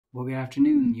Well, good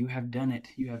afternoon. You have done it.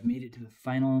 You have made it to the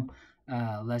final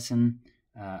lesson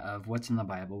of what's in the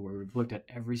Bible, where we've looked at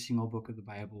every single book of the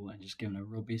Bible and just given a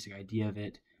real basic idea of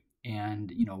it,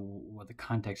 and what the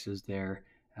context is there.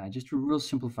 Just a real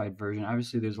simplified version.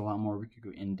 Obviously, there's a lot more we could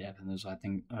go in depth, and there's a lot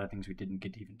of things we didn't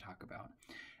get to even talk about.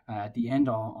 At the end,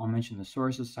 I'll mention the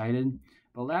sources cited.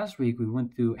 But last week we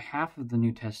went through half of the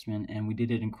New Testament, and we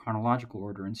did it in chronological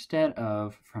order instead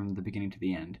of from the beginning to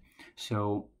the end.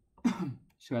 So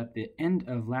So at the end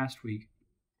of last week,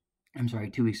 I'm sorry,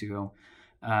 2 weeks ago,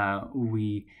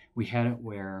 we had it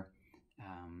where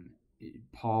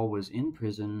Paul was in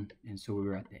prison, and so we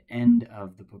were at the end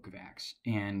of the book of Acts.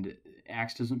 And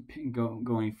Acts doesn't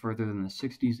go any further than the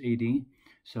 60s AD,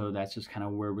 so that's just kind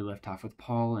of where we left off with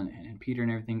Paul and Peter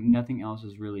and everything. Nothing else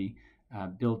is really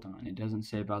built on. It doesn't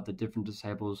say about the different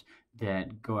disciples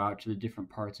that go out to the different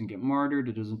parts and get martyred.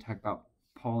 It doesn't talk about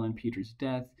Paul and Peter's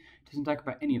death. It doesn't talk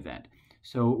about any of that.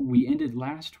 So we ended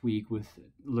last week with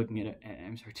looking at,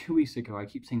 2 weeks ago, I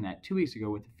keep saying that, 2 weeks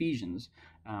ago with Ephesians,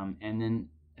 and then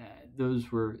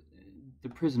those were the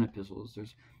prison epistles.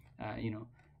 There's,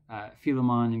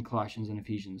 Philemon and Colossians and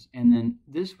Ephesians. And then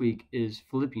this week is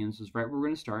Philippians, is right where we're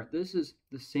going to start. This is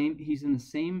the same, he's in the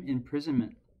same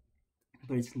imprisonment,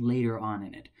 but it's later on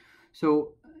in it.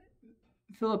 So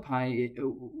Philippi,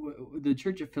 the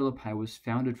church of Philippi was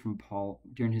founded from Paul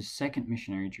during his second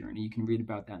missionary journey. You can read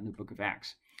about that in the book of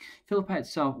Acts. Philippi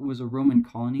itself was a Roman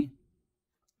colony,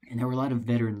 and there were a lot of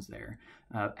veterans there.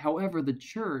 However, the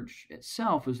church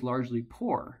itself was largely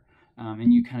poor,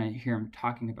 and you kind of hear him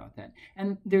talking about that.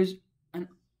 And there's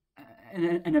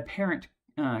an apparent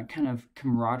kind of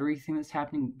camaraderie thing that's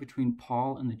happening between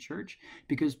Paul and the church,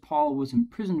 because Paul was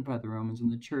imprisoned by the Romans,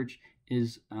 and the church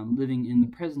is living in the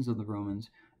presence of the Romans,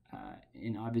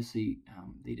 and obviously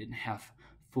they didn't have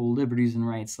full liberties and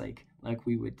rights like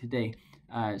we would today.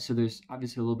 So there's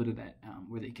obviously a little bit of that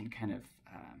where they can kind of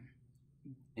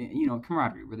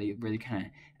camaraderie, where they kind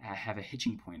of have a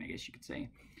hitching point, I guess you could say.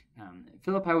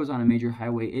 Philippi was on a major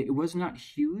highway. It was not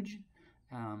huge,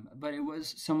 but it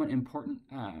was somewhat important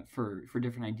for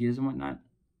different ideas and whatnot.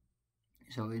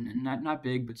 So not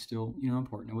big, but still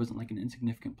important. It wasn't like an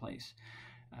insignificant place.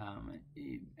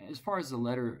 As far as the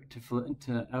letter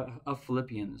of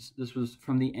Philippians, this was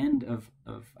from the end of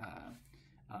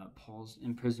Paul's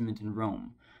imprisonment in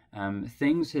Rome.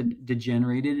 Things had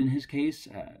degenerated in his case,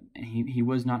 and he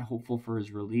was not hopeful for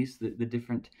his release. The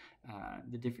different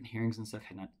hearings and stuff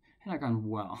had not gone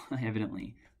well,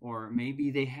 evidently, or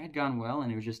maybe they had gone well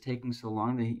and it was just taking so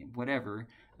long. Whatever.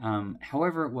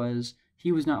 However,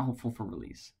 he was not hopeful for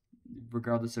release,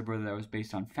 regardless of whether that was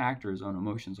based on fact or his own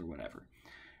emotions or whatever.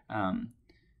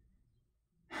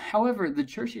 However, the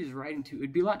church he's writing to, it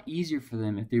would be a lot easier for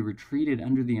them if they were treated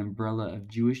under the umbrella of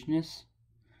Jewishness,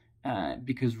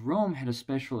 because Rome had a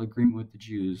special agreement with the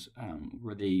Jews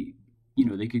where they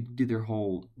could do their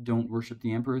whole don't worship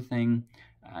the emperor thing,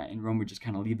 and Rome would just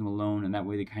kind of leave them alone, and that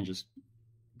way they kind of just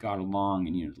got along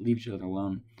and leave each other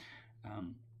alone.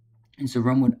 And so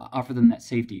Rome would offer them that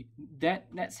safety.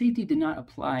 That safety did not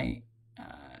apply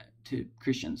to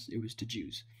Christians. It was to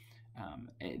Jews.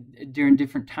 During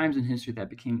different times in history, that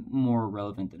became more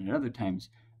relevant than at other times.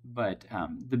 But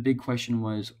the big question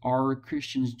was: are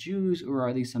Christians Jews, or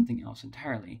are they something else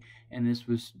entirely? And this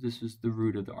was the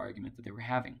root of the argument that they were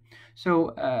having.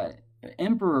 So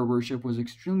emperor worship was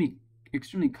extremely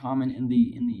common in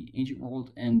the ancient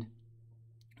world, and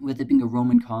with it being a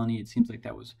Roman colony, it seems like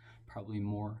that was probably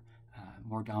more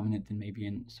dominant than maybe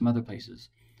in some other places.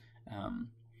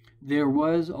 There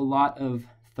was a lot of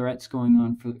threats going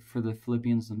on for the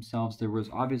Philippians themselves. There was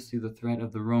obviously the threat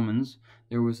of the Romans.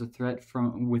 There was a threat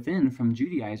from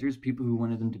Judaizers, people who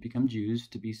wanted them to become Jews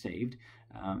to be saved.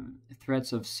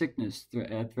 Threats of sickness,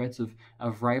 threats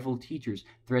of rival teachers,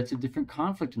 threats of different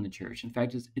conflict in the church. In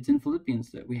fact, it's in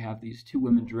Philippians that we have these two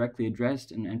women directly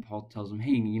addressed, and Paul tells them,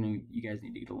 hey, you guys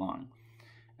need to get along.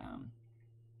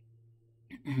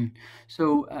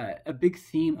 So a big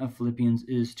theme of Philippians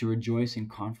is to rejoice in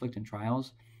conflict and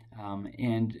trials,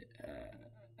 and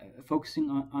focusing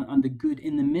on the good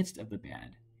in the midst of the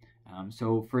bad.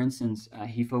 So, for instance,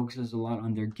 he focuses a lot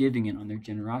on their giving and on their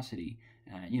generosity,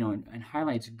 and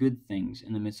highlights good things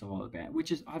in the midst of all the bad,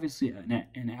 which is obviously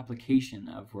an application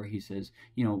of where he says,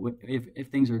 if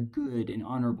things are good and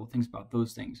honorable, things about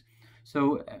those things.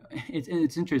 So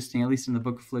it's interesting, at least in the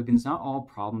book of Philippians, not all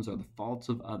problems are the faults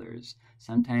of others.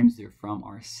 Sometimes they're from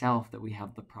ourself that we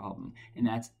have the problem. And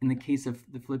that's, in the case of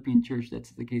the Philippian church,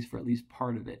 that's the case for at least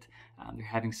part of it. They're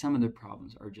having some of their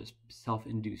problems are just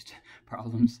self-induced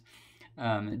problems.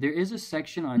 There is a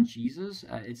section on Jesus.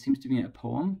 It seems to be a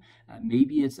poem.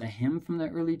 Maybe it's a hymn from the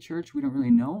early church. We don't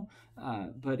really know,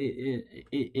 but it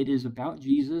is about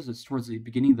Jesus. It's towards the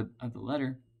beginning of the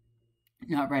letter.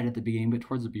 Not right at the beginning, but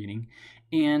towards the beginning.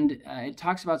 And it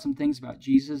talks about some things about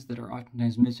Jesus that are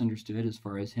oftentimes misunderstood as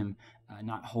far as him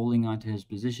not holding on to his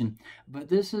position. But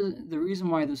this is the reason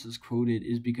why this is quoted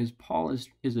is because Paul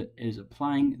is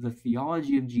applying the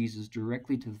theology of Jesus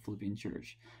directly to the Philippian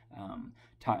church,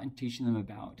 teaching them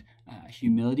about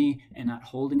humility and not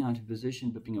holding on to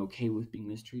position, but being okay with being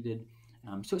mistreated.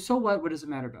 So what? What does it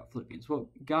matter about Philippians?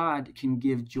 Well, God can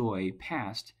give joy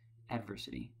past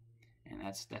adversity. And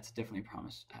that's definitely a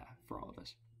promise for all of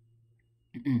us.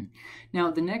 Now,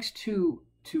 the next two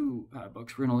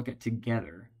books we're going to look at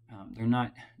together, they're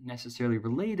not necessarily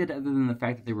related other than the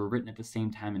fact that they were written at the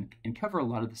same time and cover a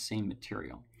lot of the same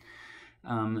material.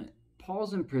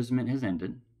 Paul's imprisonment has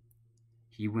ended.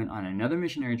 He went on another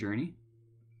missionary journey,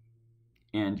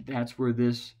 and that's where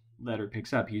this letter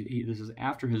picks up. This is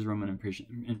after his Roman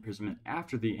imprisonment,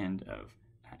 after the end of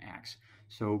Acts.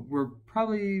 So we're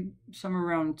probably somewhere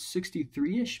around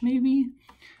 63-ish, maybe.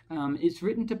 It's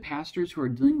written to pastors who are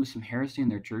dealing with some heresy in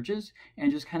their churches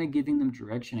and just kind of giving them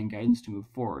direction and guidance to move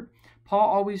forward. Paul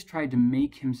always tried to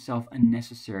make himself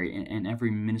unnecessary in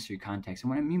every ministry context.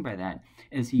 And what I mean by that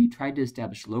is he tried to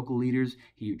establish local leaders.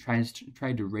 He tried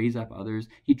to raise up others.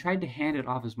 He tried to hand it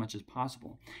off as much as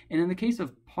possible. And in the case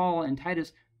of Timothy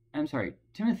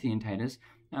and Titus,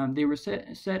 they were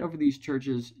set over these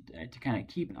churches to kind of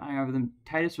keep an eye over them.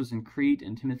 Titus was in Crete,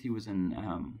 and Timothy was in,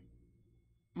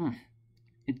 I'm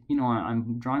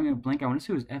drawing a blank. I want to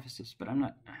say it was Ephesus, but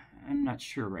I'm not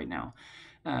sure right now.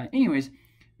 Anyways,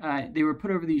 they were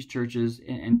put over these churches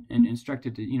and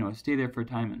instructed to, stay there for a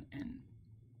time and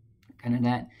kind of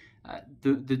that.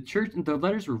 The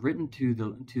letters were written to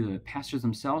the pastors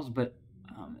themselves, but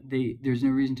there's no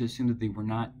reason to assume that they were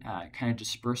not kind of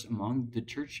dispersed among the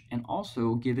church and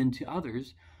also given to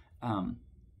others,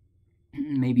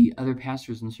 maybe other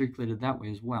pastors, and circulated that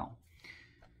way as well.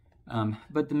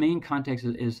 But the main context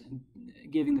is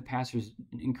giving the pastors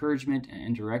encouragement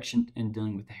and direction in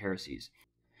dealing with the heresies.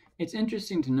 It's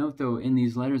interesting to note, though, in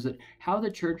these letters that how the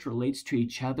church relates to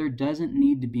each other doesn't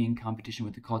need to be in competition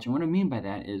with the culture. And what I mean by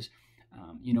that is,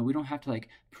 we don't have to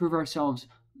prove ourselves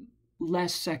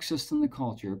less sexist than the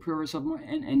culture, prove ourselves more,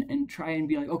 and try and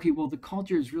be like, okay, well, the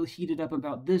culture is really heated up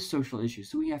about this social issue,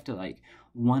 so we have to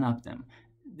one up them.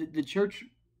 The church,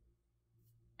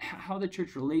 how the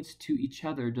church relates to each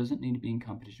other doesn't need to be in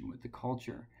competition with the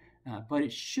culture, but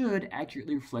it should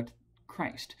accurately reflect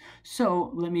Christ.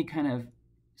 So let me kind of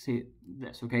say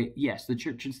this, okay? Yes, the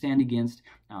church should stand against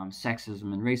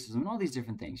sexism and racism and all these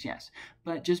different things, yes.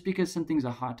 But just because something's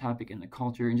a hot topic in the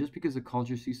culture and just because the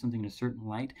culture sees something in a certain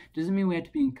light doesn't mean we have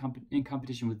to be in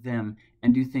competition with them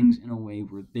and do things in a way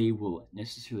where they will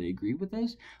necessarily agree with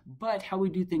us. But how we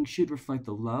do things should reflect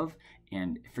the love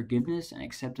and forgiveness and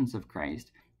acceptance of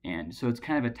Christ. And so it's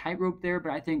kind of a tightrope there,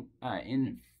 but I think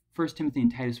in 1 Timothy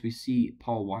and Titus we see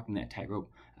Paul walking that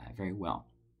tightrope very well.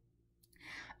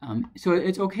 So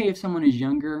it's okay if someone is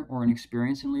younger or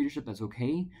inexperienced in leadership. That's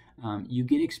okay. You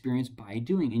get experience by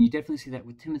doing, and you definitely see that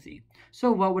with Timothy.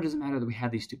 So, what does it matter that we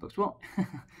have these two books? Well,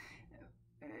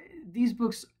 these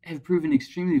books have proven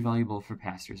extremely valuable for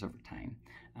pastors over time.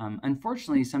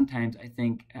 Unfortunately, sometimes I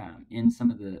think in some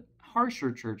of the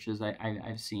harsher churches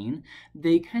I've seen,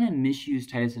 they kind of misuse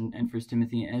Titus and 1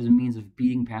 Timothy as a means of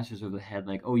beating pastors over the head,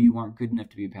 like, oh, you aren't good enough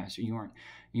to be a pastor, you aren't,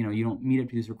 you don't meet up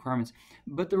to these requirements.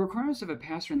 But the requirements of a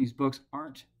pastor in these books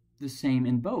aren't the same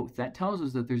in both. That tells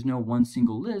us that there's no one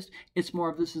single list. It's more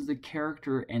of this is the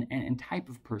character and type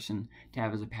of person to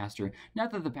have as a pastor.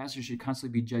 Not that the pastor should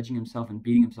constantly be judging himself and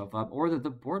beating himself up, or that the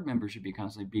board member should be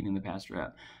constantly beating the pastor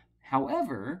up.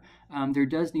 However, there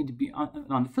does need to be,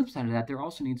 on the flip side of that, there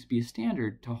also needs to be a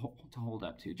standard to hold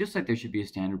up to. Just like there should be a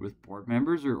standard with board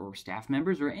members or staff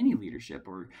members or any leadership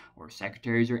or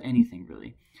secretaries or anything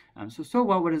really. So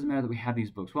what does it matter that we have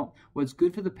these books? Well, what's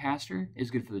good for the pastor is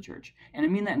good for the church. And I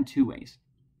mean that in two ways.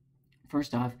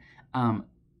 First off,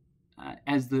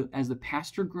 as the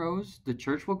pastor grows, the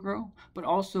church will grow. But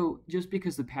also, just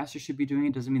because the pastor should be doing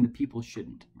it doesn't mean the people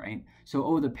shouldn't, right?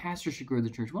 So, the pastor should grow the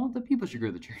church. Well, the people should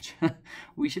grow the church.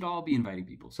 We should all be inviting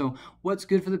people. So, what's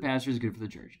good for the pastor is good for the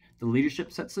church. The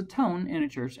leadership sets the tone in a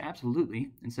church,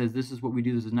 absolutely, and says this is what we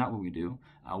do, this is not what we do.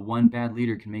 One bad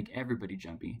leader can make everybody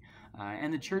jumpy,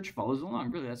 and the church follows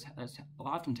along. Really, that's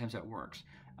oftentimes how it works.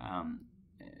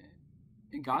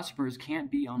 gossipers can't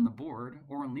be on the board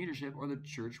or in leadership, or the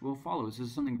church will follow. This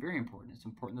is something very important. It's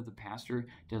important that the pastor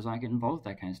does not get involved with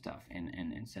that kind of stuff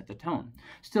and set the tone.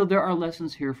 Still, there are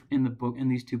lessons here in the book, in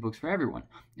these two books, for everyone.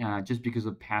 Just because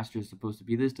a pastor is supposed to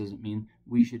be this doesn't mean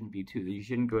we shouldn't be too. You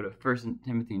shouldn't go to First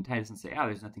Timothy and Titus and say,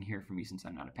 there's nothing here for me since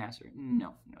I'm not a pastor.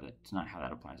 No, that's not how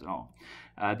that applies at all.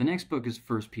 The next book is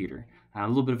First Peter. A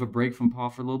little bit of a break from Paul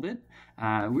for a little bit.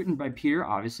 Written by Peter,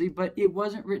 obviously, but it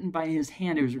wasn't written by his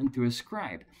hand. It was written through a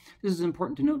scribe. This is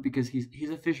important to note because he's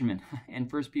a fisherman, and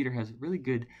First Peter has really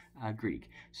good Greek.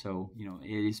 So,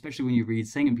 especially when you read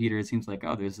Second Peter, it seems like,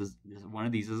 this is one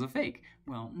of these is a fake.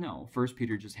 Well, no, First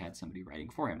Peter just had somebody writing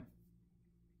for him.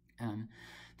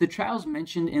 The trials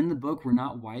mentioned in the book were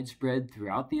not widespread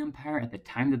throughout the empire at the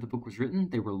time that the book was written.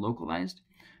 They were localized.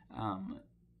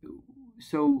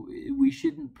 So we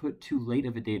shouldn't put too late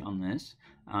of a date on this.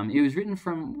 It was written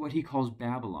from what he calls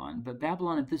Babylon, but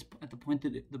Babylon at the point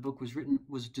that the book was written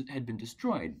had been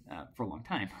destroyed for a long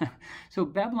time. So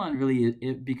Babylon really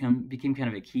became kind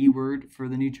of a key word for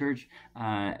the new church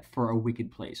for a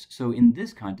wicked place. So in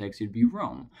this context, it'd be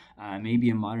Rome.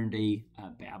 Maybe a modern day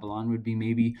Babylon would be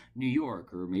maybe New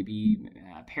York or maybe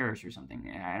Paris or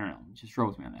something. I don't know. Just roll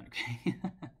with me on that, okay?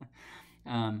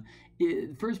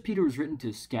 First Peter was written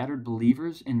to scattered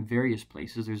believers in various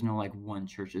places. There's no one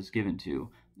church it's given to.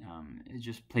 It's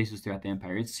just places throughout the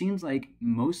empire. It seems like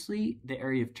mostly the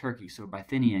area of Turkey, so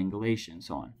Bithynia and Galatia and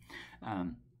so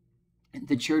on.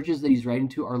 The churches that he's writing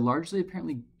to are largely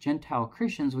apparently Gentile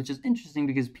Christians, which is interesting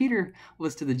because Peter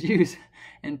was to the Jews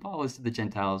and Paul was to the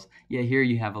Gentiles. Yeah, here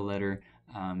you have a letter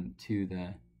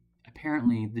to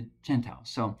apparently the Gentiles.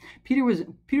 So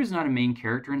Peter's not a main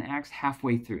character in Acts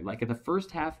halfway through. Like at the first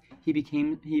half, he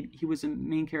was a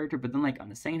main character, but then on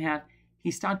the second half, he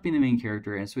stopped being the main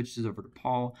character and switches over to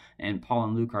Paul, and Paul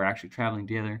and Luke are actually traveling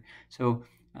together. So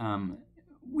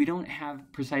we don't have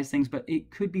precise things, but it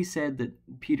could be said that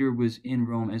Peter was in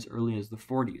Rome as early as the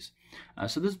 40s.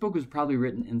 So this book was probably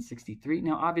written in 63.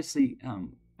 Now, obviously,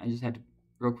 I just had to,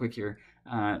 real quick here,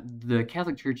 the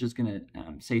Catholic Church is going to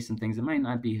say some things that might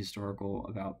not be historical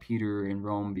about Peter in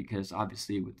Rome, because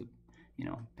obviously with the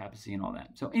papacy and all that.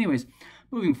 So anyways,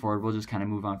 moving forward, we'll just kind of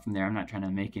move on from there. I'm not trying to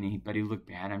make anybody look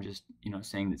bad. I'm just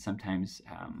saying that sometimes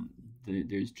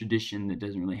there's tradition that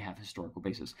doesn't really have historical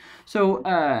basis. So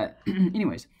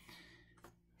anyways,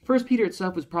 First Peter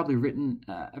itself was probably written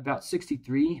about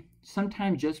 63,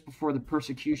 sometime just before the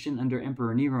persecution under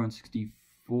Emperor Nero in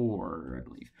 64, I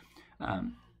believe.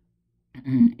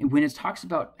 When it talks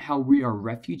about how we are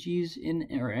refugees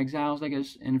or exiles, I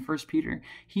guess, in First Peter,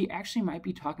 he actually might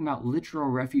be talking about literal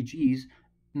refugees,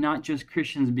 not just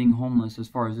Christians being homeless as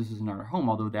far as this is not our home,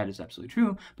 although that is absolutely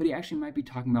true, but he actually might be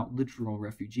talking about literal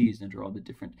refugees under all the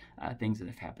different things that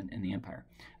have happened in the empire,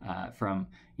 from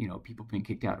people being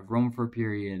kicked out of Rome for a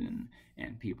period,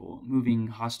 and people moving,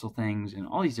 hostile things, and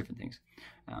all these different things.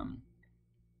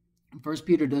 First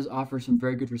Peter does offer some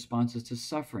very good responses to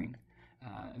suffering.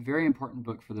 A very important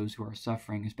book for those who are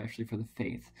suffering, especially for the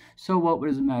faith. So what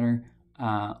does it matter?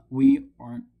 We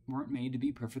weren't made to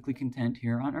be perfectly content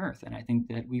here on earth, and I think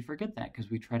that we forget that because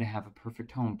we try to have a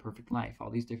perfect home, perfect life, all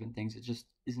these different things. It just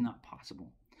is not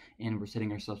possible, and we're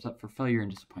setting ourselves up for failure and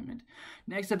disappointment.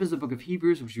 Next up is the book of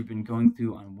Hebrews, which we've been going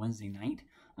through on Wednesday night.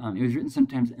 It was written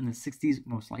sometimes in the 60s,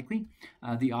 most likely.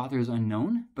 The author is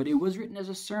unknown, but it was written as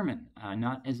a sermon,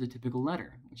 not as a typical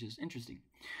letter, which is interesting.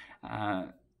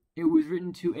 It was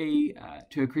written to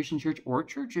a Christian church or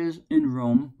churches in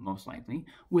Rome, most likely,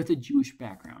 with a Jewish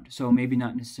background. So maybe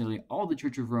not necessarily all the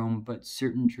Church of Rome, but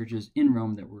certain churches in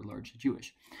Rome that were largely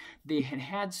Jewish. They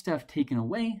had stuff taken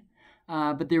away,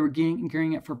 but they were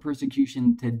gearing up for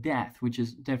persecution to death, which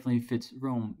definitely fits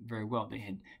Rome very well. They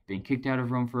had been kicked out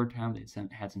of Rome for a time. They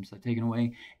had some stuff taken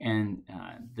away, and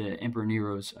the Emperor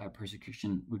Nero's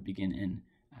persecution would begin in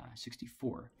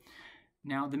 64.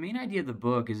 Now, the main idea of the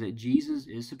book is that Jesus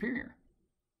is superior.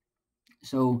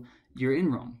 So you're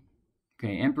in Rome.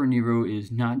 Okay, Emperor Nero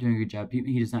is not doing a good job.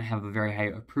 He does not have a very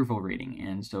high approval rating,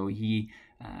 and so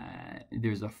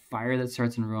there's a fire that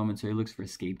starts in Rome, and so he looks for a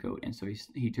scapegoat, and so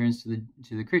he turns to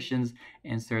the Christians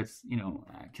and starts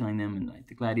killing them in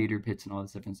the gladiator pits and all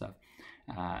this different stuff,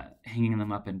 hanging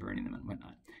them up and burning them and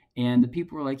whatnot. And the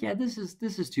people were like, yeah, this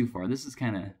is too far. This is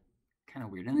kind of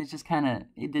weird, and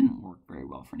it didn't work very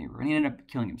well for Nero, and he ended up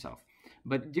killing himself.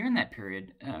 But during that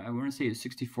period, I want to say it's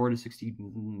 64 to 60,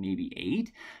 maybe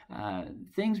 8,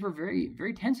 things were very,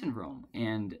 very tense in Rome,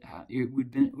 and it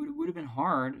would have been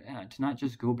hard to not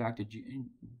just go back to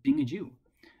being a Jew.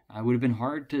 It would have been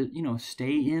hard to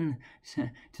stay in, to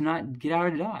not get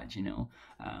out of Dodge.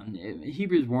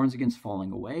 Hebrews warns against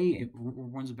falling away. It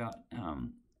warns about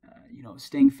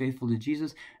staying faithful to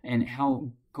Jesus, and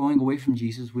how going away from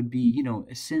Jesus would be,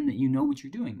 a sin that what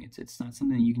you're doing. It's not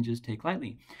something that you can just take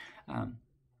lightly.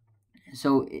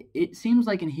 So it seems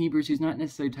like in Hebrews, he's not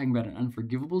necessarily talking about an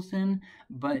unforgivable sin,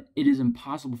 but it is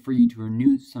impossible for you to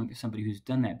renew somebody who's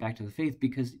done that back to the faith,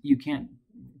 because you can't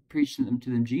preach to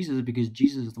them Jesus, because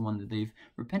Jesus is the one that they've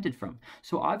repented from.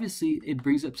 So obviously it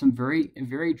brings up some very,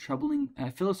 very troubling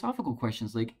philosophical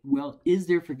questions, like, well, is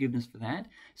there forgiveness for that?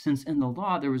 Since in the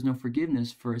law there was no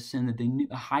forgiveness for a sin that they knew,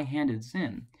 a high-handed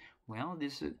sin. Well,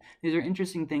 these are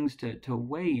interesting things to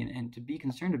weigh and to be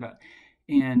concerned about.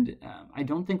 And I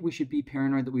don't think we should be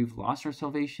paranoid that we've lost our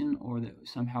salvation, or that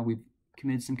somehow we've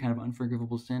committed some kind of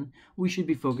unforgivable sin. We should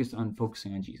be focusing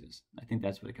on Jesus. I think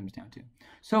that's what it comes down to.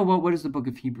 So what does the book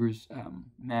of Hebrews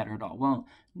matter at all? Well,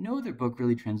 no other book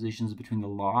really transitions between the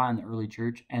law and the early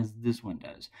church as this one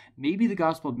does. Maybe the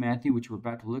Gospel of Matthew, which we're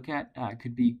about to look at,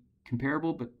 could be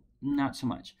comparable, but not so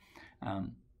much.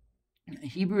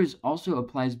 Hebrews also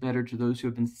applies better to those who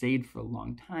have been saved for a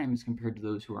long time as compared to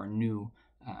those who are new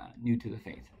to the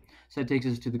faith. So that takes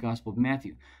us to the Gospel of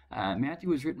Matthew. Matthew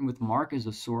was written with Mark as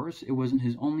a source. It wasn't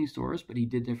his only source, but he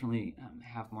did definitely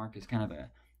have Mark as kind of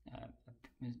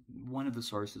one of the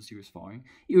sources he was following.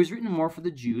 It was written more for the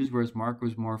Jews, whereas Mark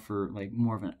was more for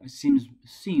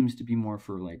seems to be more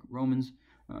for like Romans,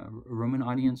 a Roman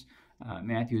audience.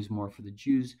 Matthew is more for the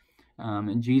Jews.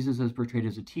 And Jesus is portrayed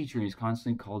as a teacher. He's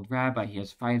constantly called rabbi. He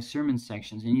has 5 sermon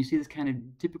sections. And you see this kind of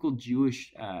typical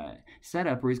Jewish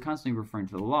setup where he's constantly referring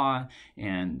to the law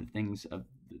and the things of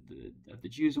the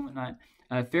Jews and whatnot.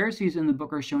 Pharisees in the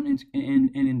book are shown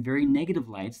in very negative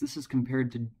lights. This is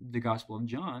compared to the Gospel of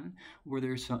John, where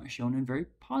they're shown in very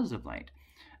positive light.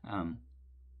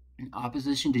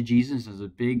 Opposition to Jesus is a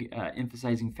big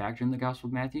emphasizing factor in the Gospel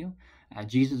of Matthew.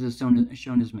 Jesus is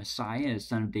shown as Messiah, as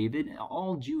Son of David,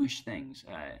 all Jewish things.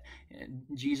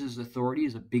 Jesus' authority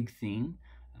is a big theme,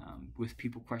 with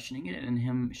people questioning it and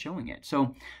him showing it.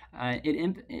 So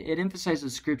it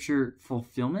emphasizes Scripture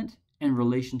fulfillment in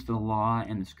relation to the law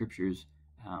and the Scriptures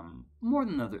more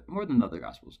than the other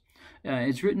Gospels.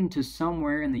 It's written to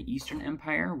somewhere in the Eastern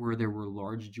Empire where there were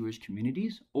large Jewish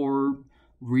communities, or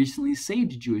recently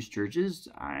saved Jewish churches,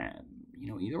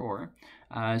 either or.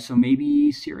 So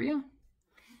maybe Syria,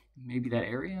 maybe that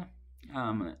area.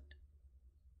 Now,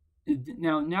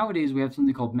 nowadays we have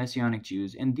something called Messianic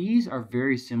Jews, and these are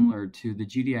very similar to the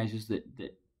Judaizers that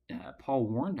Paul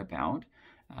warned about,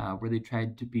 where they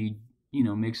tried to be,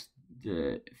 mix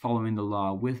the following the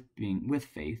law with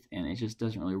faith, and it just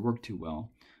doesn't really work too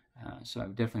well. So I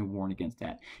would definitely warn against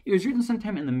that. It was written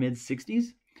sometime in the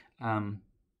mid-60s.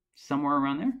 Somewhere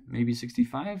around there, maybe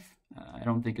 65. I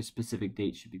don't think a specific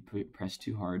date should be pressed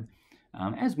too hard.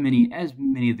 As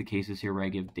many of the cases here where I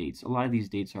give dates, a lot of these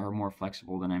dates are more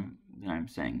flexible than I'm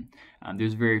saying.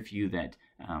 There's very few that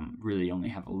really only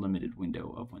have a limited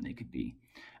window of when they could be.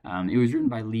 It was written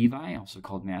by Levi, also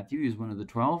called Matthew. He was one of the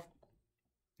 12,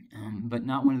 but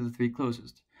not one of the 3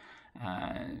 closest.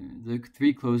 The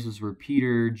 3 closest were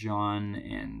Peter, John,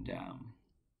 and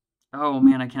oh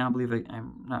man, I cannot believe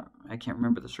I can't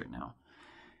remember this right now.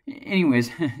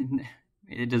 Anyways,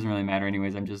 it doesn't really matter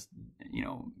anyways. I'm just,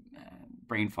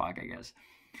 brain fog, I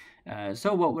guess.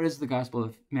 So what does the Gospel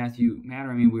of Matthew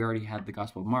matter? I mean, we already had the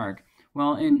Gospel of Mark.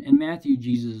 Well, in Matthew,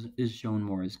 Jesus is shown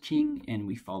more as king, and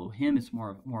we follow him. It's more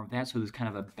of that. So there's kind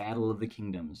of a battle of the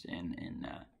kingdoms in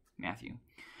Matthew.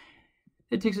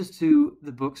 It takes us to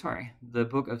the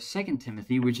book of 2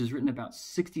 Timothy, which is written about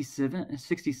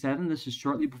 67. This is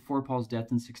shortly before Paul's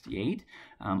death in 68.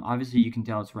 Obviously, you can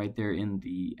tell it's right there in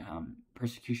the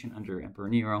persecution under Emperor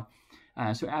Nero.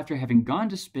 So after having gone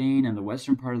to Spain and the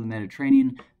western part of the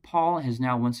Mediterranean, Paul has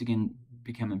now once again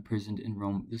become imprisoned in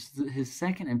Rome. This is his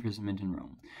second imprisonment in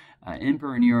Rome.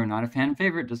 Emperor Nero, not a fan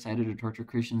favorite, decided to torture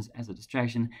Christians as a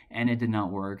distraction, and it did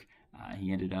not work.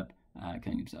 He ended up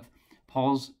killing himself.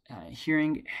 Paul's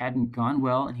hearing hadn't gone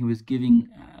well, and he was giving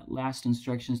last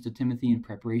instructions to Timothy in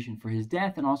preparation for his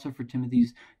death and also for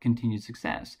Timothy's continued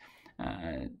success.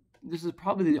 This is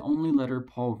probably the only letter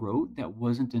Paul wrote that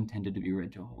wasn't intended to be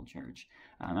read to a whole church.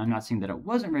 I'm not saying that it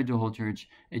wasn't read to a whole church,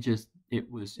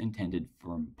 it was intended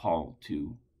from Paul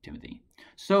to Timothy.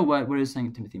 So what does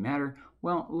 2 Timothy matter?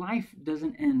 Well, life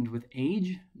doesn't end with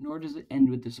age, nor does it end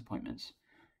with disappointments.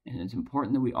 And it's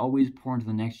important that we always pour into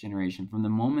the next generation. From the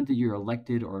moment that you're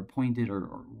elected or appointed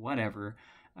or whatever,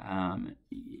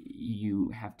 you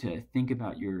have to think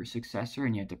about your successor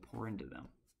and you have to pour into them.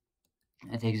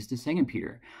 That takes us to 2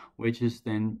 Peter, which is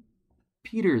then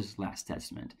Peter's last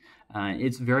testament.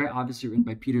 It's very obviously written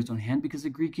by Peter's own hand because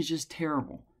the Greek is just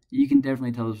terrible. You can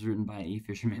definitely tell it was written by a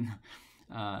fisherman.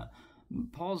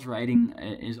 Paul's writing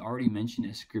is already mentioned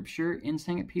as scripture in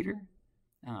 2 Peter,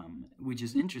 which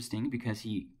is interesting because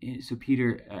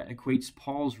Peter equates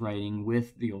Paul's writing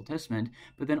with the Old Testament,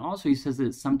 but then also he says that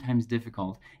it's sometimes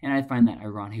difficult, and I find that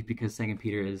ironic because 2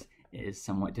 Peter is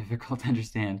somewhat difficult to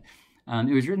understand.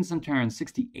 It was written sometime around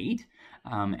 68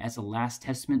 as a last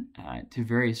testament to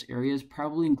various areas,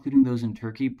 probably including those in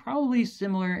Turkey, probably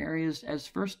similar areas as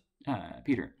First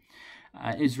Peter.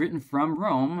 Is written from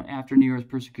Rome after Nero's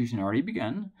persecution had already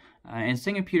begun, and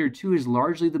 2 Peter 2 is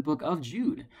largely the book of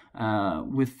Jude,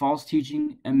 with false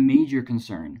teaching a major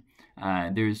concern.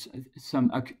 There's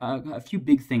a few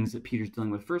big things that Peter's dealing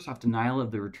with. First off, denial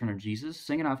of the return of Jesus.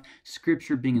 Second off,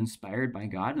 Scripture being inspired by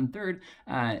God. And third,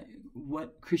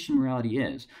 what Christian morality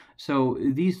is. So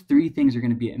these three things are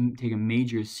going to take a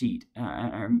major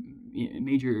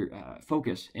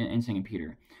focus in 2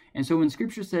 Peter. And so when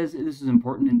Scripture says this is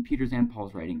important in Peter's and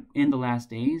Paul's writing, in the last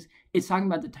days, it's talking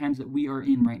about the times that we are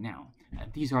in right now.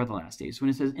 These are the last days. So when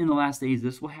it says in the last days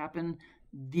this will happen,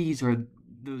 these are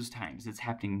those times. It's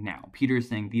happening now. Peter is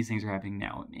saying these things are happening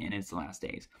now, and it's the last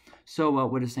days. So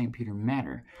what does 2 Peter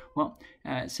matter? Well,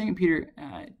 2 Peter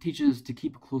teaches us to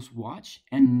keep a close watch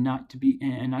and not to be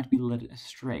led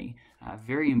astray.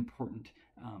 Very important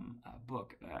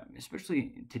book,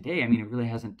 especially today. I mean, it really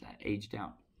hasn't aged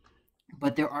out.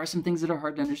 But there are some things that are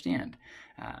hard to understand.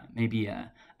 Maybe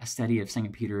a study of 2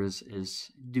 Peter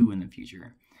is due in the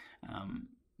future.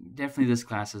 Definitely this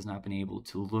class has not been able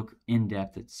to look in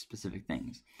depth at specific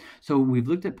things. So we've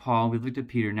looked at Paul, we've looked at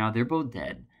Peter. Now they're both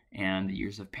dead and the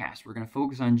years have passed. We're going to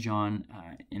focus on John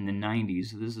in the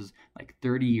 90s. So this is like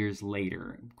 30 years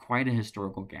later, quite a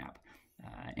historical gap.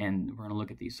 And we're going to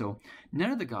look at these. So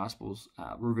none of the Gospels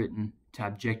were written to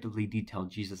objectively detail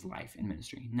Jesus' life and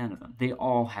ministry. None of them. They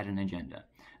all had an agenda.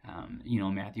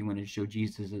 Matthew wanted to show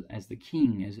Jesus as the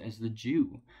king, as the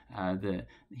Jew.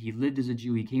 He lived as a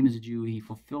Jew. He came as a Jew. He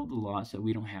fulfilled the law so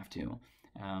we don't have to.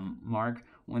 Mark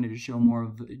wanted to show more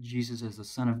of Jesus as the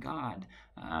Son of God.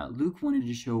 Luke wanted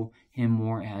to show him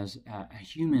more as a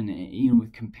human,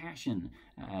 with compassion,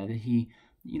 that he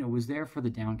was there for the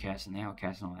downcast and the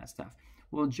outcast and all that stuff.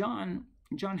 Well, John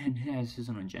has his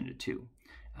own agenda too.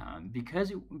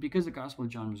 Because the Gospel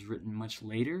of John was written much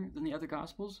later than the other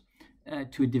Gospels,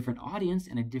 to a different audience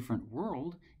and a different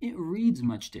world, it reads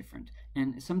much different.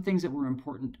 And some things that were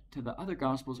important to the other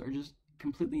Gospels are just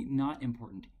completely not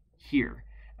important here.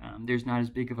 There's not as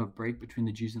big of a break between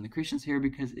the Jews and the Christians here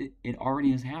because it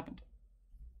already has happened.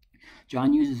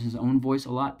 John uses his own voice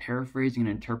a lot, paraphrasing and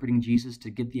interpreting Jesus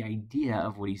to get the idea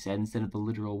of what he said instead of the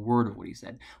literal word of what he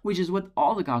said, which is what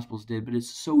all the Gospels did, but it's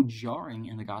so jarring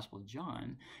in the Gospel of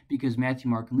John because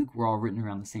Matthew, Mark, and Luke were all written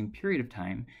around the same period of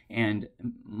time, and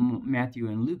Matthew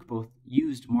and Luke both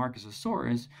used Mark as a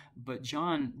source, but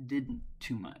John didn't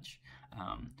too much.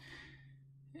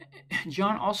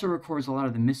 John also records a lot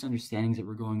of the misunderstandings that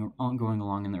were going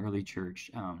along in the early church.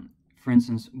 For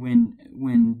instance,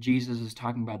 when Jesus is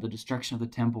talking about the destruction of the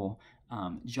temple,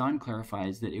 John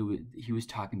clarifies that he was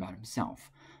talking about himself.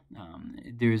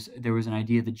 There was an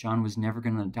idea that John was never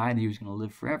going to die, that he was going to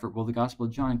live forever. Well, the Gospel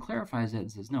of John clarifies that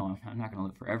and says, no, I'm not going to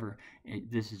live forever.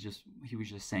 He was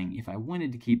just saying, if I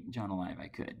wanted to keep John alive, I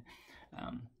could.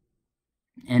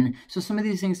 And so some of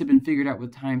these things have been figured out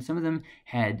with time. Some of them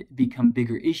had become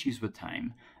bigger issues with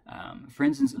time. For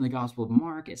instance, in the Gospel of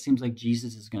Mark, it seems like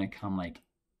Jesus is going to come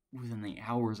within the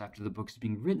hours after the book is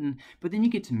being written, but then you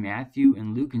get to Matthew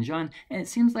and Luke and John, and it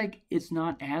seems like it's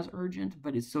not as urgent,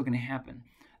 but it's still going to happen.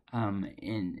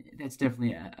 And that's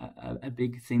definitely a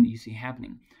big thing that you see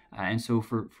happening. And so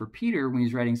for Peter, when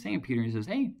he's writing 2 Peter, he says,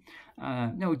 hey,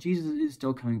 no, Jesus is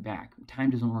still coming back. Time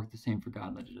doesn't work the same for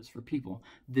God like it does for people.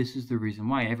 This is the reason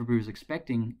why. Everybody was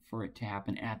expecting for it to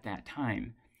happen at that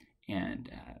time, and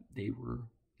they were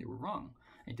wrong.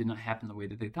 It did not happen the way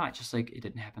that they thought, just like it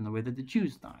didn't happen the way that the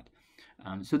Jews thought.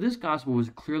 So this gospel was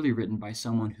clearly written by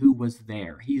someone who was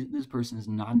there. This person is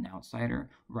not an outsider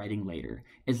writing later.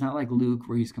 It's not like Luke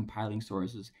where he's compiling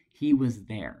sources. He was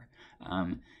there.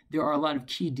 There are a lot of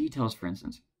key details, for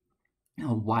instance.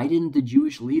 Why didn't the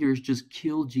Jewish leaders just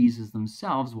kill Jesus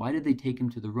themselves? Why did they take him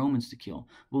to the Romans to kill?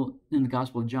 Well, in the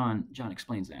Gospel of John, John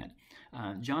explains that.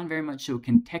 John very much so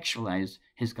contextualized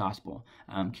his gospel.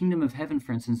 Kingdom of heaven,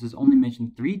 for instance, is only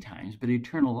mentioned 3 times, but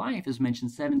eternal life is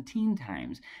mentioned 17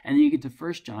 times. And then you get to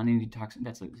 1 John, and he talks.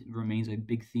 Remains a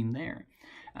big theme there.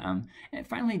 And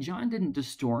finally, John didn't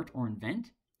distort or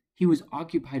invent. He was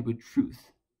occupied with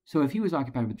truth. So if he was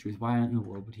occupied with truth, why in the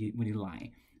world would he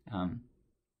lie?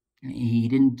 He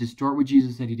didn't distort what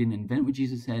Jesus said. He didn't invent what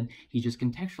Jesus said. He just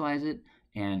contextualized it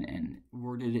and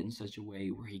worded it in such a way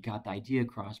where he got the idea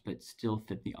across but still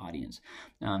fit the audience.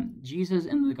 Jesus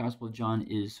in the Gospel of John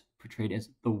is portrayed as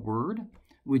the Word,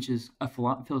 which is a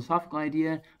philosophical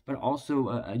idea, but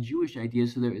also a Jewish idea.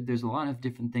 So there's a lot of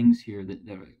different things here that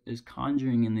is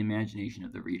conjuring in the imagination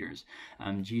of the readers.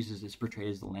 Jesus is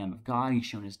portrayed as the Lamb of God. He's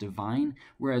shown as divine,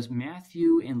 whereas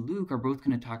Matthew and Luke are both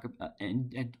going to talk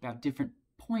about different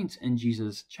points in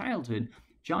Jesus' childhood.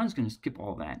 John's going to skip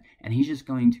all that, and he's just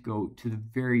going to go to the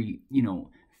very,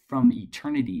 from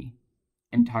eternity,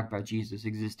 and talk about Jesus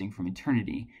existing from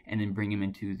eternity, and then bring him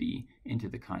into the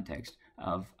context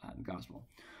of the gospel.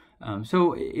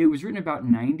 So it was written about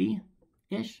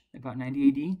 90-ish, about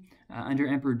 90 AD, under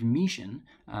Emperor Domitian,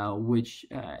 which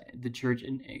the church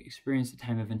experienced a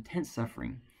time of intense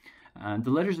suffering. The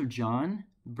letters of John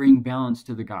bring balance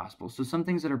to the gospel. So some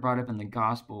things that are brought up in the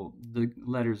gospel, the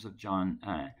letters of John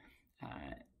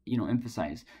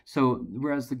emphasize. So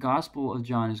whereas the Gospel of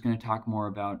John is going to talk more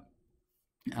about,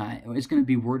 it's going to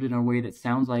be worded in a way that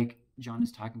sounds like John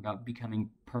is talking about becoming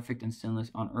perfect and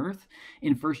sinless on earth.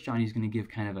 In 1 John, he's going to give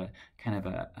kind of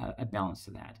a balance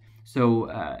to that. So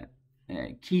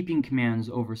keeping commands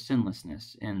over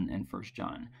sinlessness in 1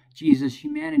 John. Jesus'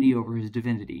 humanity over his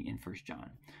divinity in 1 John.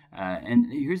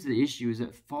 And here's the issue, is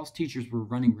that false teachers were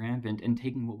running rampant and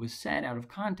taking what was said out of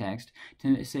context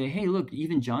to say, hey, look,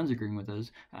 even John's agreeing with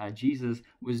us. Jesus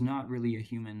was not really a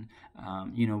human.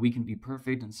 We can be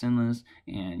perfect and sinless,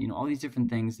 and, all these different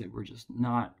things that were just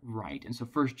not right. And so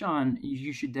 1 John,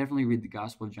 you should definitely read the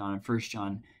Gospel of John and 1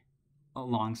 John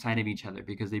alongside of each other,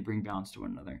 because they bring balance to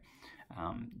one another.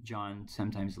 John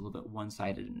sometimes a little bit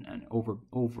one-sided and over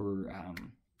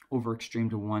extreme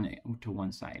to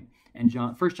one side, and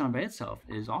 1 John by itself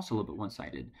is also a little bit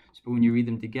one-sided. So, but when you read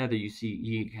them together, you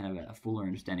get kind of a fuller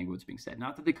understanding of what's being said.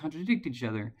 Not that they contradict each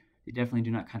other; they definitely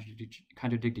do not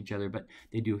contradict each other, but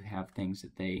they do have things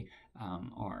that they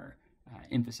are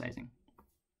emphasizing.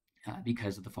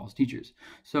 Because of the false teachers.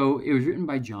 So it was written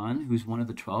by John, who's one of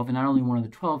the 12, and not only one of the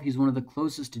 12, he's one of the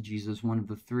closest to Jesus, one of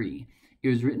the 3. It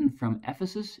was written from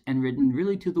Ephesus and written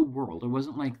really to the world. It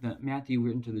wasn't like the Matthew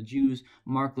written to the Jews,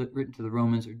 Mark written to the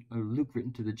Romans, or Luke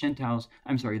written to the Gentiles.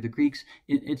 The Greeks.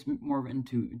 It's more written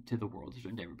to the world. It's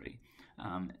written to everybody.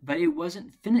 But it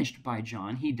wasn't finished by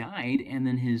John. He died, and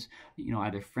then his,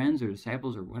 either friends or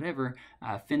disciples or whatever,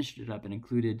 finished it up and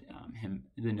included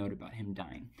the note about him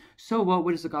dying. So,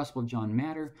 what does the Gospel of John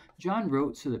matter? John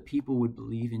wrote so that people would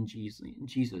believe in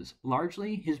Jesus.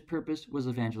 Largely, his purpose was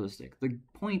evangelistic. The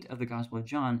point of the Gospel of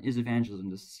John is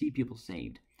evangelism, to see people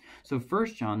saved. So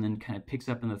 1 John then kind of picks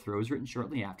up in the throes, written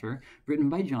shortly after, written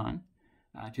by John,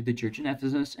 to the church in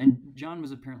Ephesus, and John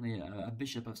was apparently a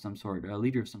bishop of some sort, a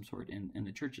leader of some sort in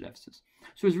the church at Ephesus.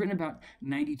 So it was written about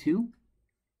 92.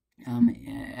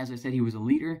 As I said, he was a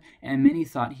leader, and many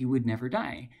thought he would never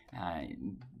die,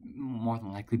 more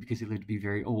than likely because he lived to be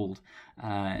very old.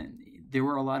 There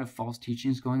were a lot of false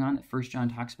teachings going on that 1 John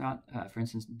talks about, for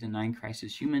instance, denying Christ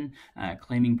as human,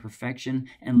 claiming perfection,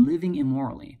 and living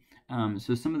immorally.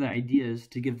 So some of the ideas,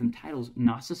 to give them titles: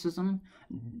 Gnosticism,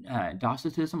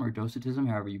 Docetism or Docetism,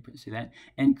 however you say that,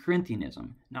 and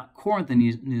Corinthianism. Not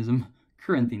Corinthianism,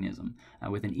 Corinthianism,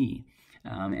 with an E.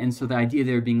 And so the idea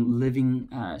there being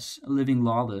living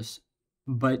lawless,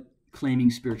 but claiming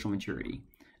spiritual maturity.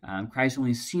 Christ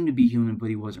only seemed to be human, but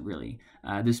he wasn't really.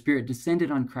 The Spirit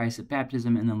descended on Christ at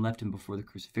baptism and then left him before the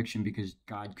crucifixion, because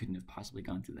God couldn't have possibly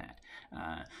gone through that.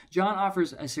 John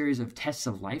offers a series of tests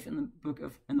of life in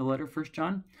the letter of 1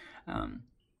 John.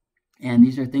 And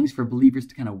these are things for believers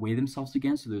to kind of weigh themselves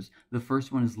against. So the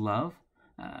first one is love,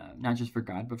 not just for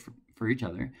God, but for each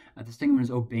other. The second one is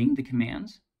obeying the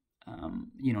commands.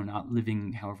 Not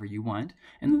living however you want.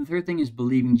 And then the third thing is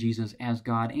believing Jesus as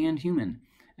God and human.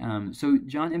 So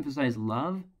John emphasized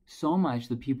love so much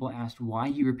that people asked why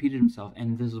he repeated himself.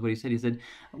 And this is what he said. He said,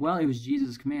 well, it was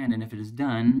Jesus' command, and if it is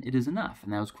done, it is enough.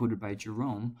 And that was quoted by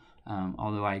Jerome,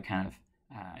 although I kind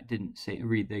of didn't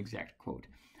read the exact quote.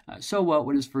 So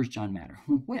what does 1 John matter?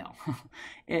 Well,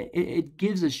 it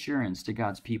gives assurance to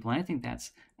God's people. And I think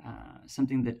that's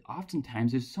something that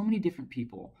oftentimes there's so many different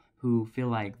people who feel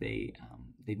like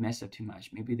they've messed up too much.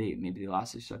 Maybe they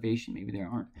lost their salvation. Maybe they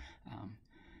aren't.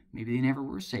 Maybe they never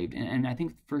were saved. And I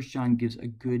think 1 John gives a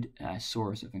good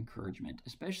source of encouragement,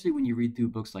 especially when you read through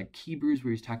books like Hebrews,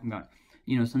 where he's talking about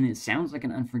something that sounds like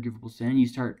an unforgivable sin, and you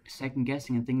start second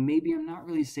guessing and thinking, maybe I'm not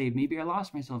really saved. Maybe I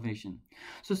lost my salvation.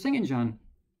 So 2 John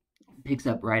picks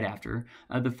up right after.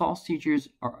 The false teachers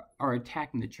are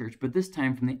attacking the church, but this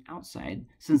time from the outside,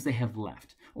 since they have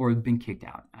left or been kicked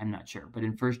out. I'm not sure. But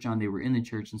in 1 John, they were in the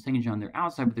church. In 2 John, they're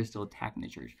outside, but they're still attacking the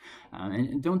church.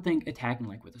 And don't think attacking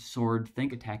like with a sword.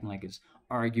 Think attacking like it's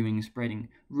arguing, spreading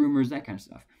rumors, that kind of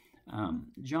stuff.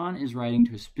 John is writing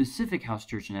to a specific house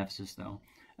church in Ephesus, though.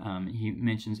 He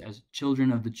mentions as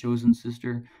children of the chosen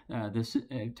sister,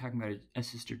 talking about a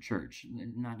sister church,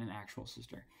 not an actual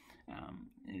sister.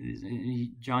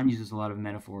 John uses a lot of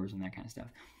metaphors and that kind of stuff.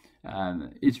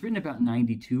 It's written about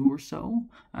 92 or so.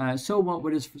 So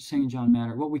what does St. John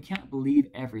matter? Well, we can't believe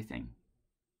everything.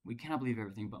 We cannot believe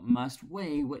everything, but must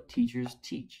weigh what teachers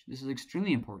teach. This is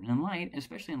extremely important in light,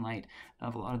 especially in light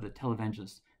of a lot of the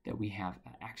televangelists that we have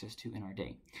access to in our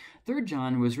day. 3rd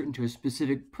John was written to a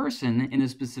specific person in a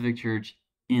specific church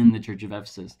in the church of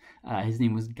Ephesus. His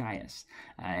name was Gaius.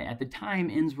 At the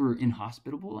time, inns were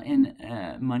inhospitable and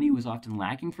money was often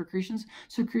lacking for Christians.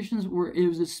 So it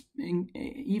was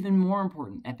even more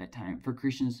important at that time for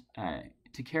Christians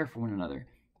to care for one another.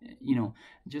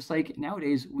 Just like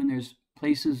nowadays when there's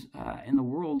places in the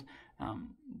world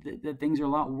that things are a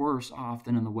lot worse off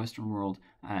than in the Western world,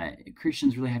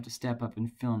 Christians really have to step up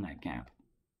and fill in that gap.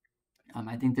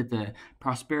 I think that the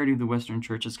prosperity of the Western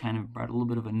church has kind of brought a little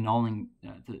bit of a nulling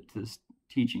to this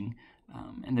teaching,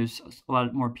 and there's a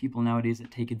lot more people nowadays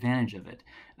that take advantage of it,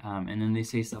 and then they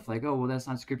say stuff like, "Oh, well, that's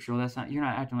not scriptural. You're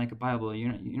not acting like a Bible.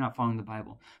 You're not following the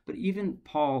Bible." But even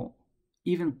Paul,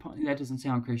 that doesn't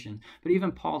sound Christian. But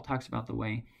even Paul talks about the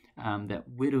way that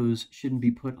widows shouldn't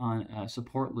be put on a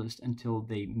support list until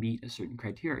they meet a certain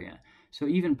criteria. So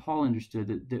even Paul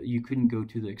understood that you couldn't go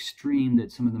to the extreme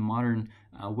that some of the modern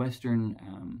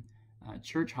Western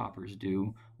church hoppers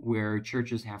do, where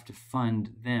churches have to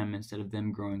fund them instead of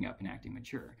them growing up and acting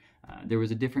mature. There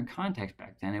was a different context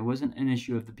back then. It wasn't an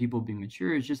issue of the people being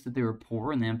mature. It's just that they were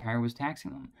poor and the empire was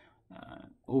taxing them.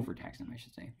 Overtaxing them, I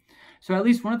should say. So at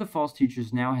least one of the false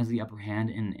teachers now has the upper hand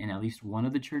in at least one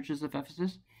of the churches of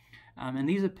Ephesus. And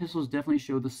these epistles definitely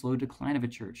show the slow decline of a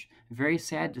church. Very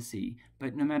sad to see,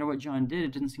 but no matter what John did,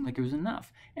 it didn't seem like it was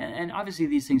enough. And obviously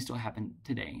these things still happen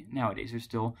today. Nowadays, there's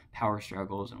still power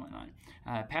struggles and whatnot.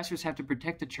 Pastors have to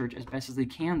protect the church as best as they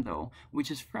can, though,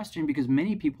 which is frustrating because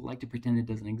many people like to pretend it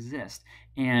doesn't exist.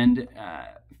 And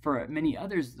for many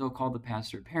others, they'll call the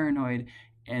pastor paranoid,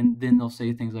 and then they'll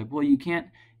say things like, well, you can't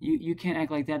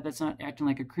act like that. That's not acting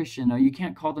like a Christian. Or you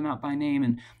can't call them out by name.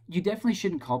 And you definitely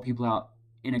shouldn't call people out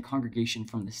in a congregation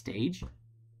from the stage,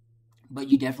 but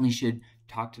you definitely should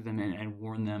talk to them and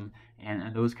warn them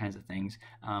and those kinds of things.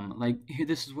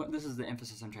 This is the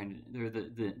emphasis I'm trying to, or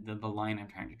the line I'm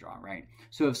trying to draw, right?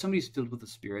 So if somebody's filled with the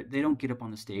Spirit, they don't get up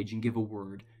on the stage and give a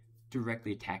word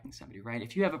directly attacking somebody, right?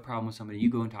 If you have a problem with somebody, you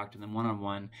go and talk to them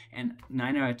one-on-one, and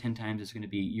 9 out of 10 times it's going to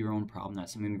be your own problem, not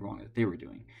something wrong that they were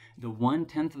doing. The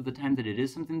 1/10 of the time that it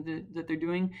is something that they're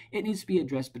doing, it needs to be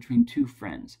addressed between two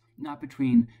friends, not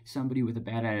between somebody with a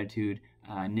bad attitude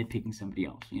nitpicking somebody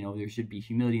else. There should be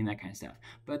humility and that kind of stuff.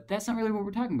 But that's not really what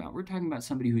we're talking about. We're talking about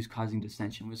somebody who's causing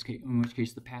dissension, in which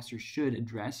case the pastor should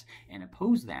address and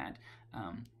oppose that.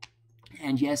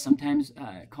 And yes, sometimes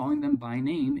calling them by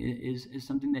name is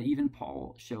something that even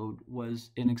Paul showed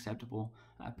was an acceptable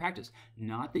practice.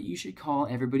 Not that you should call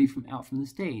everybody out from the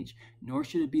stage, nor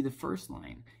should it be the first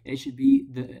line. It should be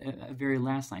the very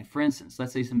last line. For instance,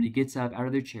 let's say somebody gets up out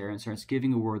of their chair and starts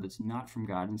giving a word that's not from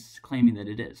God and claiming that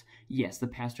it is. Yes, the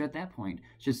pastor at that point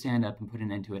should stand up and put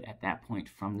an end to it at that point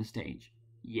from the stage.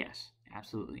 Yes.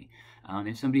 Absolutely.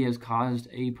 If somebody has caused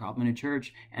a problem in a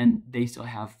church and they still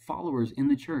have followers in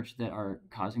the church that are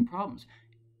causing problems,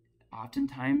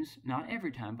 oftentimes, not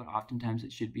every time, but oftentimes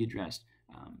it should be addressed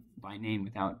by name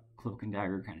without cloak and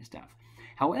dagger kind of stuff.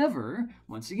 However,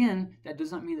 once again, that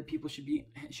does not mean that people should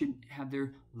have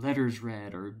their letters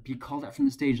read or be called out from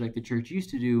the stage like the church used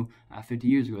to do 50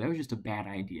 years ago. That was just a bad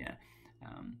idea.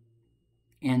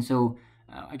 And so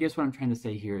I guess what I'm trying to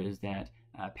say here is that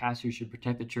pastors should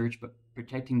protect the church, but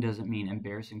protecting doesn't mean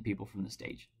embarrassing people from the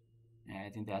stage. And I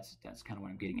think that's kind of what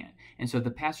I'm getting at. And so if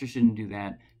the pastor shouldn't do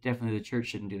that, definitely the church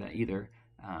shouldn't do that either.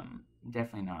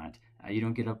 Definitely not. You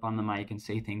don't get up on the mic and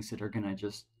say things that are going to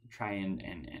just try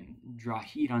and draw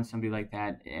heat on somebody like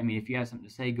that. I mean, if you have something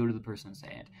to say, go to the person and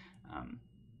say it.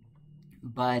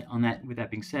 But with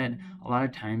that being said, a lot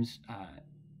of times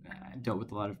I've dealt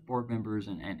with a lot of board members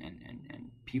and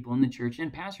people in the church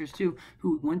and pastors too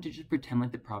who want to just pretend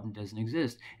like the problem doesn't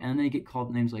exist, and then they get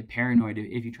called names like paranoid.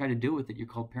 If you try to deal with it, you're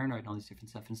called paranoid and all these different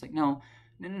stuff, and it's like no.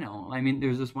 I mean,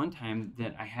 there's this one time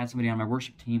that I had somebody on my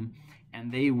worship team and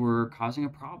they were causing a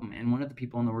problem, and one of the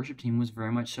people on the worship team was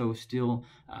very much so still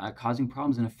causing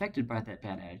problems and affected by that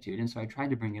bad attitude. And so I tried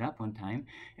to bring it up one time,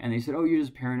 and they said, oh, you're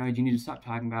just paranoid, you need to stop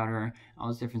talking about her, all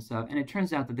this different stuff. And it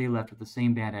turns out that they left with the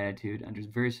same bad attitude under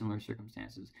very similar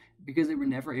circumstances because they were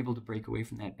never able to break away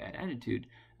from that bad attitude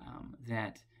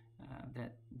that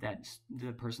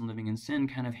the person living in sin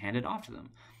kind of handed off to them.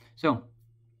 So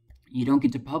You don't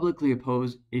get to publicly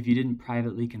oppose if you didn't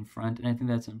privately confront, and I think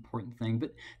that's an important thing.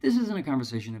 But this isn't a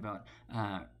conversation about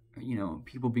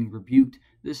people being rebuked.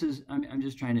 This is I'm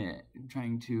just trying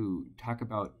to talk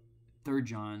about 3rd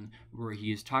John, where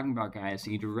he is talking about Gaius,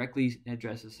 and he directly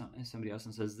addresses somebody else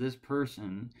and says this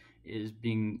person is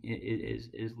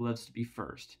loves to be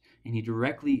first, and he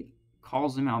directly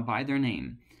calls them out by their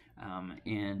name.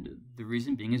 And the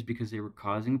reason being is because they were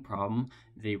causing a problem.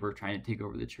 They were trying to take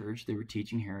over the church. They were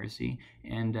teaching heresy,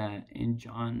 and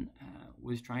John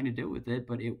was trying to deal with it,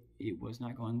 but it was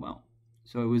not going well.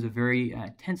 So it was a very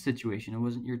tense situation. It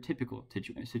wasn't your typical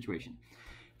situation.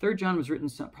 3rd John was written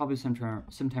probably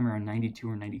sometime around 92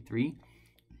 or 93,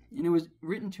 and it was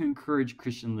written to encourage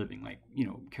Christian living, like,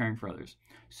 caring for others.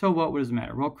 So what does it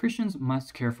matter? Well, Christians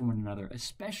must care for one another,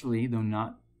 especially though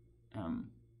not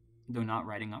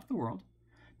writing off the world.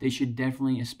 They should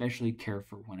definitely especially care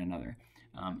for one another.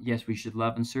 Yes, we should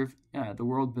love and serve the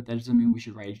world, but that doesn't mean we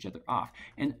should write each other off.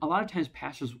 And a lot of times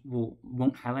pastors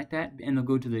won't highlight that, and they'll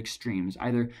go to the extremes.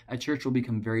 Either a church will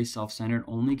become very self-centered,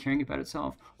 only caring about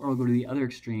itself, or it'll go to the other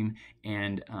extreme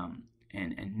and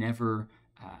never.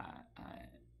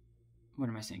 What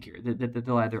am I saying here? That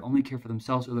they'll either only care for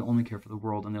themselves or they'll only care for the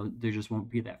world, and there just won't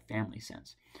be that family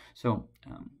sense. So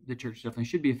the church definitely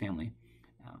should be a family.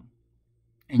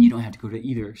 And you don't have to go to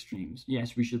either extremes.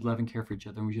 Yes, we should love and care for each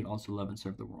other, and we should also love and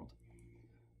serve the world.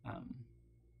 And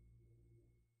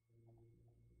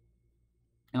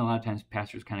a lot of times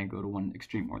pastors kind of go to one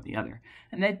extreme or the other.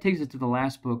 And that takes us to the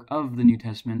last book of the New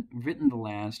Testament, written the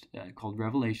last, called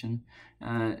Revelation.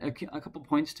 A couple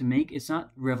points to make. It's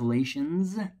not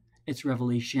Revelations, it's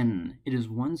Revelation. It is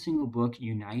one single book,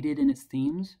 united in its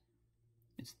themes.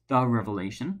 It's the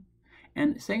Revelation.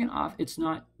 And second off, it's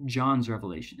not John's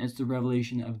revelation. It's the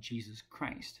revelation of Jesus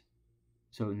Christ.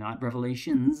 So not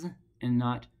Revelations and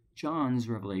not John's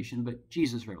revelation, but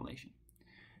Jesus' revelation.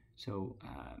 So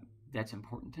that's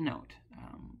important to note.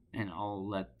 And I'll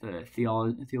let the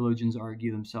theologians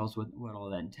argue themselves with what all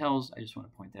that entails. I just want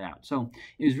to point that out. So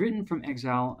it was written from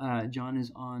exile. John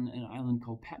is on an island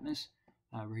called Patmos,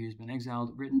 where he has been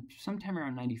exiled, written sometime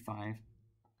around 95.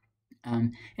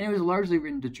 And it was largely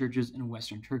written to churches in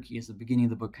Western Turkey, as the beginning of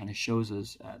the book kind of shows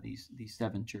us these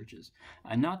 7 churches.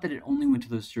 Not that it only went to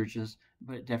those churches,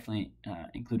 but it definitely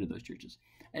included those churches.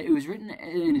 It was written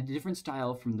in a different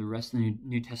style from the rest of the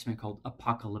New Testament, called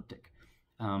apocalyptic.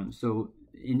 So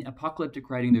in apocalyptic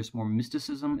writing, there's more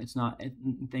mysticism.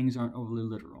 Things aren't overly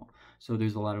literal. So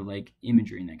there's a lot of like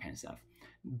imagery and that kind of stuff.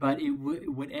 But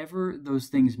whatever those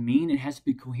things mean, it has to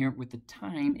be coherent with the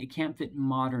time. It can't fit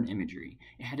modern imagery.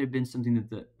 It had to have been something that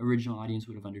the original audience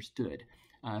would have understood.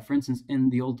 For instance, in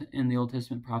the Old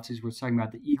Testament prophecies, we're talking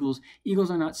about the eagles. Eagles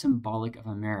are not symbolic of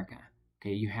America.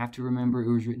 Okay, you have to remember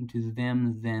it was written to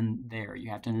them, then, there.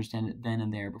 You have to understand it then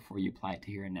and there before you apply it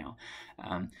to here and now.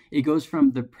 It goes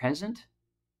from the present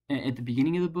at the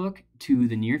beginning of the book to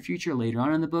the near future later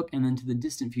on in the book, and then to the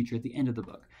distant future at the end of the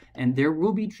book. And there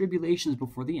will be tribulations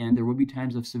before the end. There will be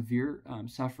times of severe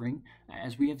suffering,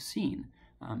 as we have seen.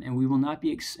 And we will not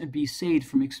be saved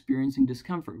from experiencing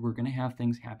discomfort. We're going to have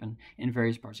things happen in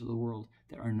various parts of the world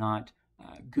that are not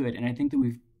good. And I think that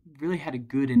we've really had it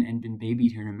good and been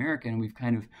babied here in America, and we've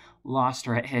kind of lost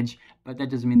our edge, but that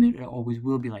doesn't mean that it always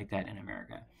will be like that in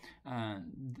America.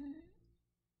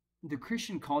 The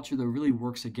Christian culture, though, really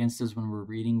works against us when we're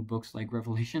reading books like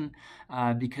Revelation,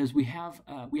 because we have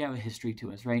a history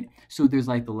to us, right? So there's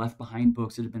like the Left Behind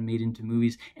books that have been made into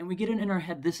movies, and we get it in our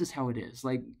head, this is how it is.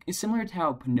 Like, it's similar to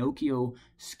how Pinocchio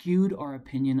skewed our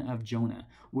opinion of Jonah,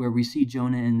 where we see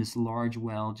Jonah in this large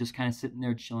well, just kind of sitting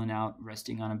there chilling out,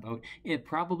 resting on a boat. It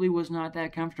probably was not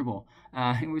that comfortable.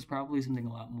 It was probably something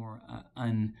a lot more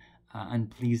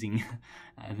unpleasing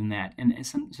than that. And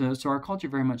so our culture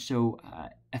very much so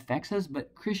affects us,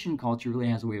 but Christian culture really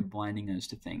has a way of blinding us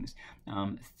to things.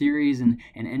 Theories and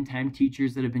end time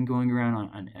teachers that have been going around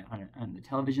on the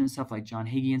television and stuff, like John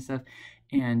Hagee and stuff,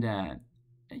 and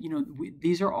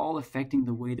these are all affecting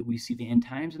the way that we see the end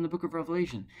times in the book of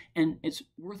Revelation. And it's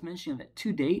worth mentioning that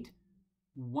to date,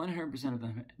 100% of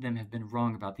them have been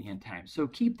wrong about the end times. So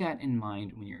keep that in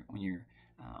mind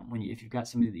if you've got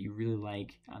somebody that you really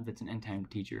like that's an end time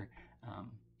teacher.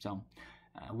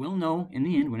 We'll know in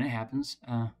the end when it happens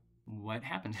what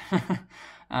happened.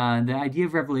 The idea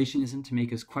of Revelation isn't to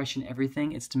make us question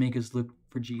everything. It's to make us look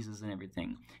for Jesus in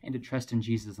everything and to trust in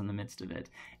Jesus in the midst of it.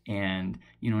 And,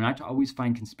 not to always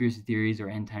find conspiracy theories or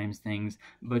end times things,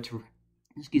 but to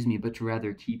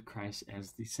rather keep Christ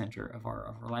as the center of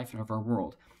our life and of our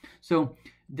world. So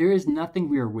there is nothing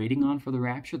we are waiting on for the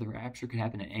rapture. The rapture could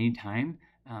happen at any time.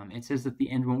 It says that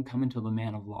the end won't come until the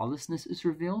man of lawlessness is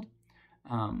revealed.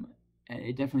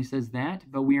 It definitely says that,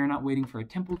 but we are not waiting for a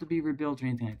temple to be rebuilt or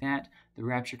anything like that. The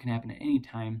rapture can happen at any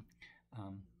time.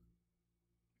 Um,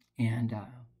 and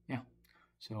yeah,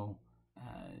 so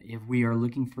if we are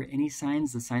looking for any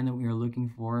signs, the sign that we are looking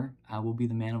for will be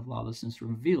the man of lawlessness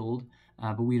revealed,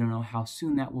 but we don't know how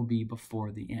soon that will be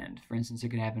before the end. For instance, it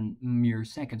could happen mere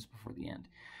seconds before the end.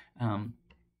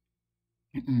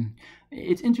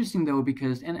 It's interesting though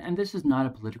because and this is not a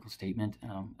political statement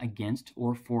against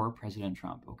or for President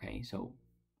Trump. Okay, so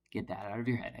get that out of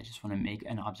your head. I just want to make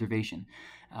an observation.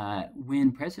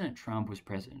 When President Trump was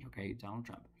president, okay, Donald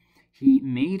Trump, he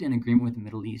made an agreement with the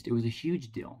Middle East. It was a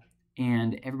huge deal,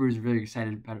 and everybody was really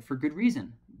excited about it for good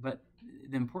reason. But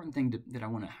the important thing that I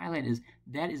want to highlight is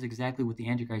that is exactly what the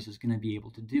Antichrist is going to be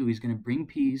able to do. He's going to bring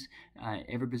peace.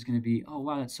 Everybody's going to be, oh,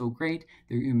 wow, that's so great.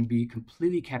 They're going to be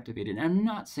completely captivated. And I'm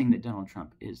not saying that Donald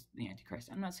Trump is the Antichrist.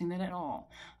 I'm not saying that at all.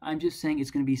 I'm just saying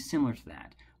it's going to be similar to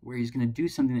that, where he's going to do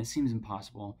something that seems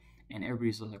impossible. And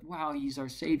everybody's like, wow, he's our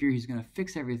savior. He's going to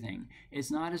fix everything.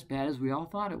 It's not as bad as we all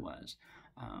thought it was.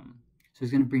 So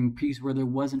he's going to bring peace where there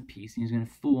wasn't peace. And he's going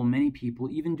to fool many people,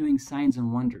 even doing signs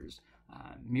and wonders.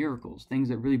 Miracles, things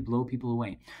that really blow people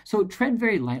away. So tread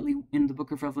very lightly in the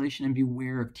book of Revelation and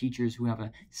beware of teachers who have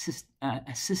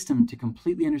a system to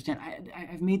completely understand.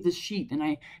 I've made this sheet and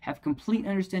I have complete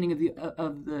understanding of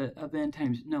the end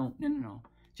times. No.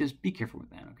 Just be careful with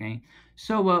that, okay?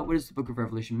 So what does the book of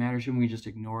Revelation matter? Shouldn't we just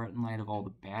ignore it in light of all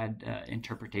the bad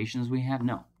interpretations we have?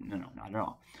 No, not at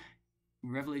all.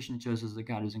 Revelation shows us that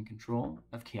God is in control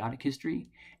of chaotic history,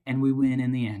 and we win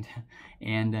in the end.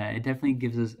 And it definitely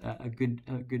gives us a good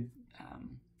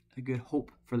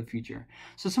hope for the future.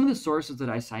 So some of the sources that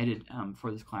I cited for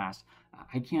this class,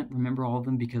 I can't remember all of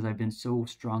them because I've been so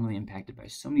strongly impacted by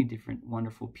so many different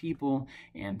wonderful people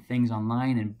and things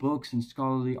online and books and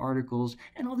scholarly articles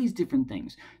and all these different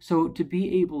things. So to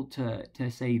be able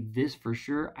to say this for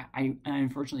sure, I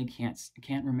unfortunately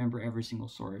can't remember every single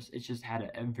source. It's just had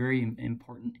a very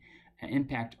important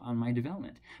impact on my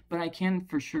development. But I can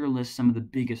for sure list some of the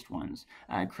biggest ones.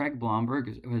 Craig Blomberg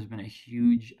has been a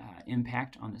huge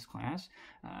impact on this class.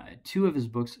 Two of his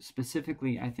books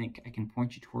specifically, I think I can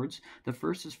point you towards. The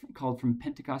first is called From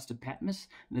Pentecost to Patmos.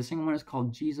 And the second one is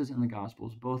called Jesus and the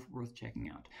Gospels, both worth checking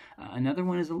out. Another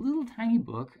one is a little tiny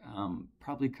book,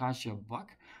 probably cost you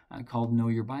 $1, called Know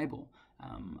Your Bible.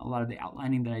 A lot of the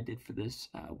outlining that I did for this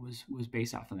was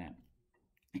based off of that.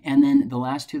 And then the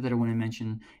last two that I want to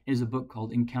mention is a book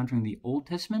called Encountering the Old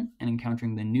Testament and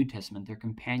Encountering the New Testament. They're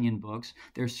companion books.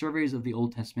 They're surveys of the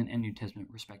Old Testament and New Testament,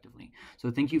 respectively. So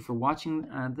thank you for watching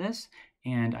this,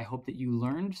 and I hope that you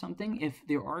learned something. If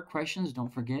there are questions,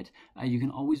 don't forget, you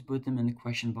can always put them in the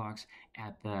question box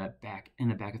at the back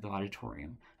of the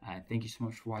auditorium. Thank you so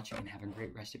much for watching, and have a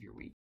great rest of your week.